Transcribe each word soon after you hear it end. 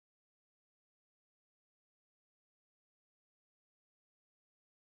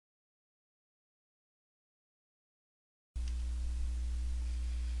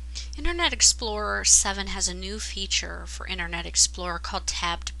Internet Explorer 7 has a new feature for Internet Explorer called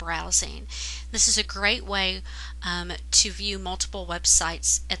tabbed browsing. This is a great way to view multiple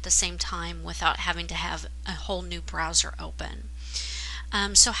websites at the same time without having to have a whole new browser open.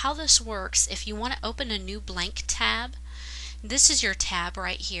 So how this works, if you want to open a new blank tab, this is your tab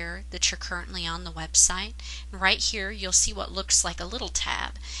right here that you're currently on the website. Right here you'll see what looks like a little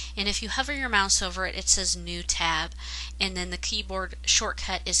tab, and if you hover your mouse over it, it says New Tab, and then the keyboard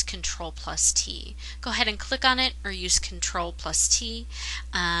shortcut is Control+T. Go ahead and click on it or use Control+T,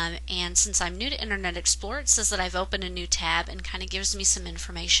 and since I'm new to Internet Explorer, it says that I've opened a new tab and kind of gives me some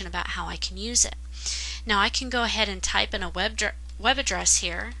information about how I can use it. Now I can go ahead and type in a web address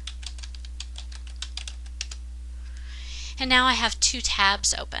here. And now I have two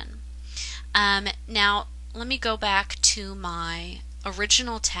tabs open. Now let me go back to my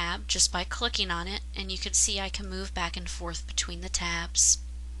original tab just by clicking on it, and you can see I can move back and forth between the tabs.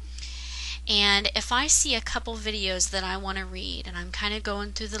 And if I see a couple videos that I want to read and I'm kind of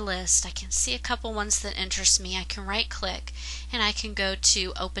going through the list, I can see a couple ones that interest me. I can right click and I can go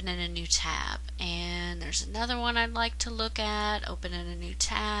to open in a new tab, and there's another one I'd like to look at, open in a new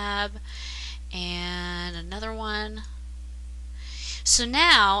tab, and another one. So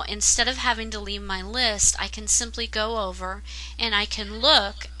now, instead of having to leave my list, I can simply go over and I can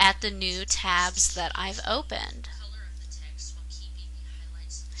look at the new tabs that I've opened.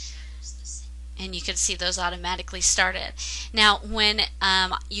 And you can see those automatically started. Now when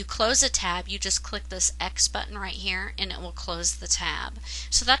you close a tab, you just click this X button right here and it will close the tab.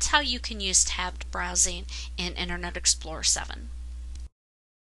 So that's how you can use tabbed browsing in Internet Explorer 7.